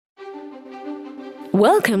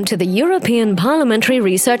Welcome to the European Parliamentary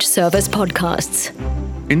Research Service podcasts.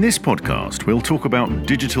 In this podcast, we'll talk about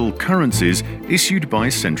digital currencies issued by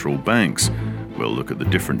central banks. We'll look at the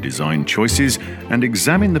different design choices and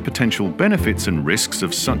examine the potential benefits and risks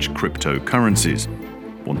of such cryptocurrencies.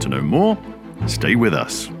 Want to know more? Stay with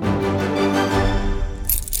us.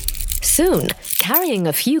 Soon, carrying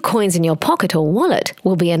a few coins in your pocket or wallet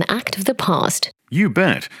will be an act of the past. You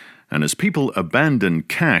bet. And as people abandon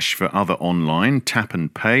cash for other online tap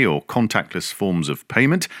and pay or contactless forms of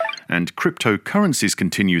payment, and cryptocurrencies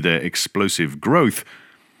continue their explosive growth,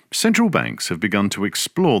 central banks have begun to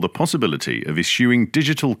explore the possibility of issuing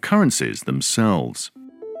digital currencies themselves.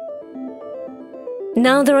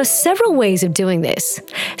 Now, there are several ways of doing this.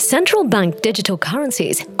 Central bank digital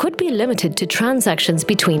currencies could be limited to transactions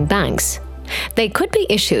between banks. They could be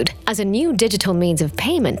issued as a new digital means of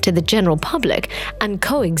payment to the general public and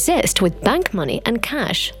coexist with bank money and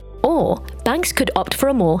cash. Or banks could opt for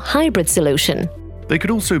a more hybrid solution. They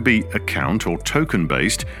could also be account or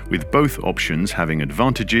token-based, with both options having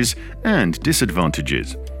advantages and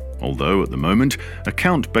disadvantages. Although at the moment,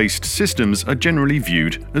 account-based systems are generally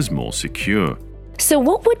viewed as more secure. So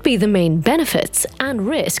what would be the main benefits and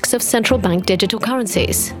risks of central bank digital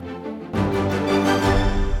currencies?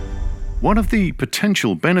 One of the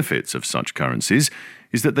potential benefits of such currencies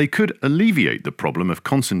is that they could alleviate the problem of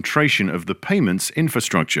concentration of the payments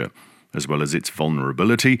infrastructure, as well as its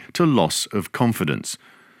vulnerability to loss of confidence.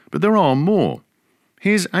 But there are more.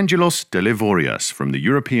 Here's Angelos Delevorias from the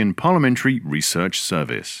European Parliamentary Research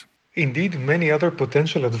Service. Indeed, many other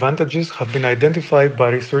potential advantages have been identified by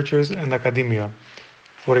researchers and academia.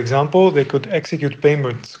 For example, they could execute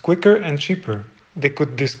payments quicker and cheaper. They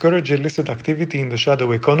could discourage illicit activity in the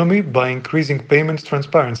shadow economy by increasing payments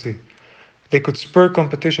transparency. They could spur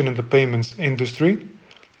competition in the payments industry.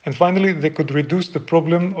 And finally, they could reduce the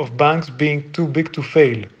problem of banks being too big to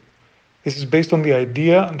fail. This is based on the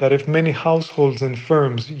idea that if many households and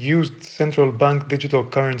firms used central bank digital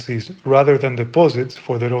currencies rather than deposits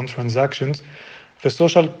for their own transactions, the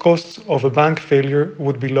social costs of a bank failure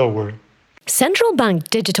would be lower. Central bank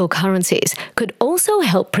digital currencies could also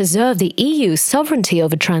help preserve the EU's sovereignty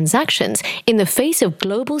over transactions in the face of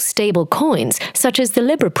global stable coins such as the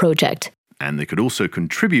Libra project. And they could also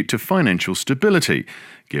contribute to financial stability,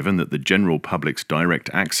 given that the general public's direct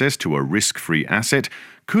access to a risk-free asset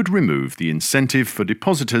could remove the incentive for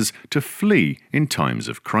depositors to flee in times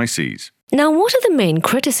of crises. Now, what are the main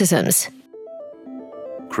criticisms?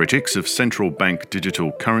 Critics of central bank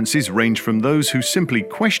digital currencies range from those who simply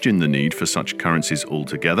question the need for such currencies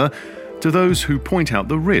altogether to those who point out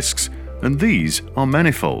the risks, and these are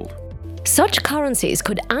manifold. Such currencies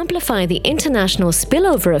could amplify the international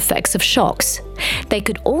spillover effects of shocks. They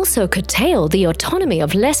could also curtail the autonomy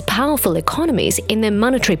of less powerful economies in their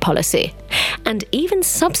monetary policy, and even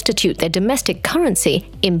substitute their domestic currency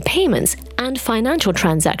in payments and financial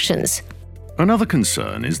transactions. Another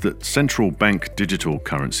concern is that central bank digital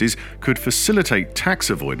currencies could facilitate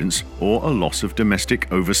tax avoidance or a loss of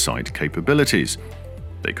domestic oversight capabilities.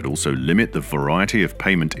 They could also limit the variety of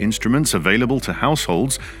payment instruments available to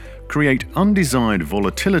households, create undesired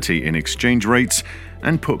volatility in exchange rates,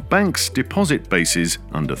 and put banks' deposit bases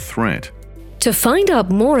under threat. To find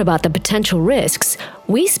out more about the potential risks,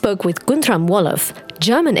 we spoke with Guntram Wolff,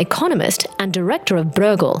 German economist and director of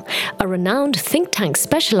Bruegel, a renowned think tank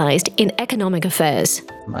specialized in economic affairs.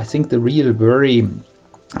 I think the real worry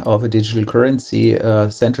of a digital currency,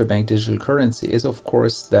 central bank digital currency, is of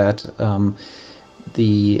course that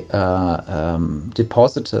the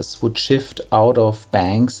depositors would shift out of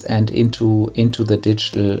banks and into the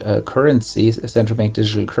digital currency, central bank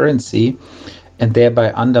digital currency, and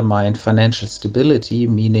thereby undermine financial stability,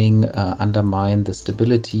 meaning undermine the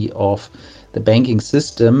stability of the banking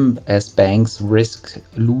system as banks risk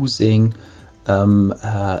losing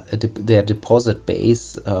their deposit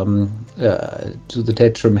base to the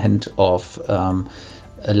detriment of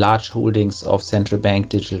large holdings of central bank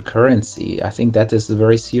digital currency. I think that is a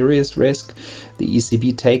very serious risk. The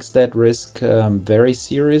ECB takes that risk very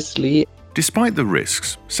seriously. Despite the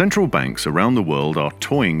risks, central banks around the world are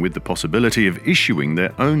toying with the possibility of issuing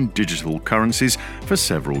their own digital currencies for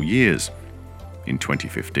several years. In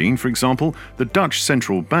 2015, for example, the Dutch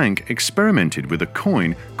central bank experimented with a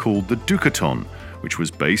coin called the Ducaton, which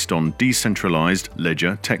was based on decentralized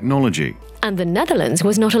ledger technology. And the Netherlands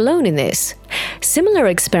was not alone in this. Similar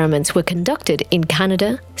experiments were conducted in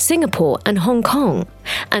Canada, Singapore, and Hong Kong.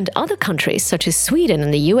 And other countries such as Sweden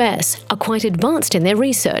and the US are quite advanced in their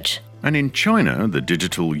research. And in China, the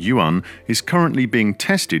digital yuan is currently being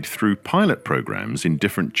tested through pilot programs in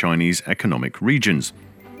different Chinese economic regions.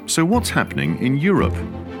 So what's happening in Europe?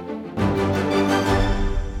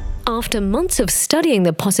 After months of studying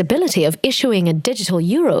the possibility of issuing a digital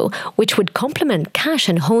euro, which would complement cash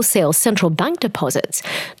and wholesale central bank deposits,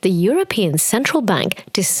 the European Central Bank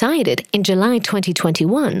decided in July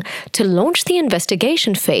 2021 to launch the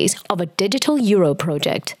investigation phase of a digital euro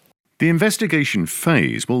project. The investigation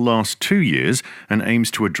phase will last 2 years and aims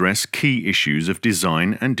to address key issues of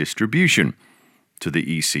design and distribution. To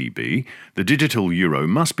the ECB, the digital euro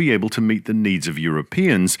must be able to meet the needs of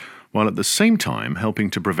Europeans, while at the same time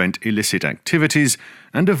helping to prevent illicit activities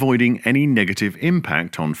and avoiding any negative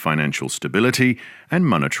impact on financial stability and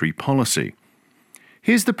monetary policy.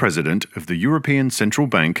 Here's the president of the European Central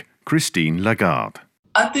Bank, Christine Lagarde.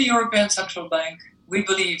 At the European Central Bank, we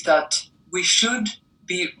believe that we should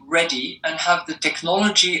be ready and have the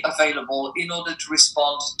technology available in order to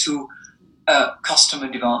respond to customer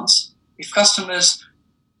demands. If customers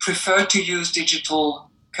prefer to use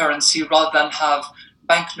digital currency rather than have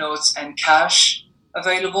banknotes and cash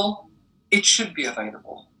available, it should be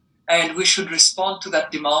available. And we should respond to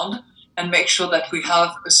that demand and make sure that we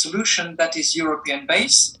have a solution that is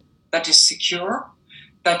European-based, that is secure,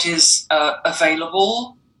 that is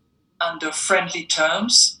available under friendly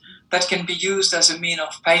terms, that can be used as a means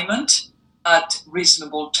of payment at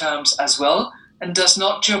reasonable terms as well, and does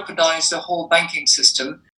not jeopardize the whole banking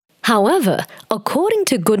system. However, according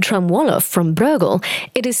to Guntram Wolof from Bruegel,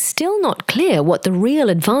 it is still not clear what the real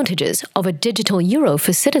advantages of a digital euro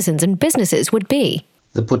for citizens and businesses would be.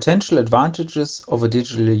 The potential advantages of a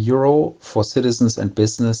digital euro for citizens and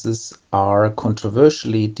businesses are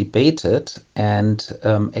controversially debated and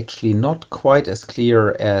actually not quite as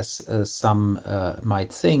clear as some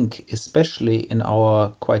might think, especially in our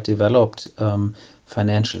quite developed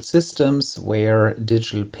financial systems where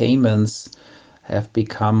digital payments have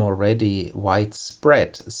become already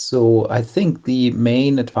widespread. So I think the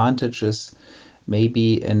main advantages may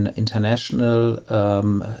be in international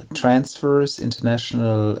transfers,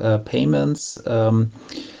 international payments, and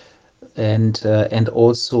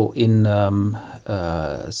also in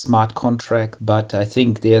smart contract. But I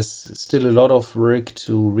think there's still a lot of work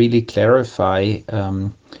to really clarify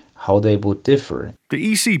how they would differ.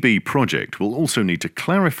 The ECB project will also need to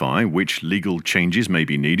clarify which legal changes may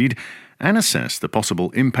be needed and assess the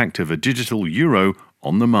possible impact of a digital euro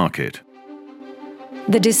on the market.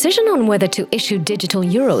 The decision on whether to issue digital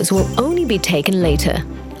euros will only be taken later.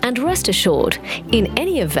 And rest assured, in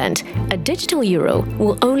any event, a digital euro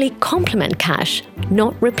will only complement cash,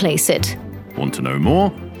 not replace it. Want to know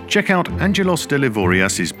more? Check out Angelos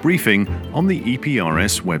Delivorias' briefing on the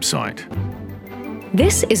EPRS website.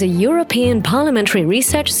 This is a European Parliamentary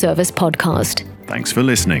Research Service podcast. Thanks for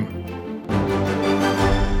listening.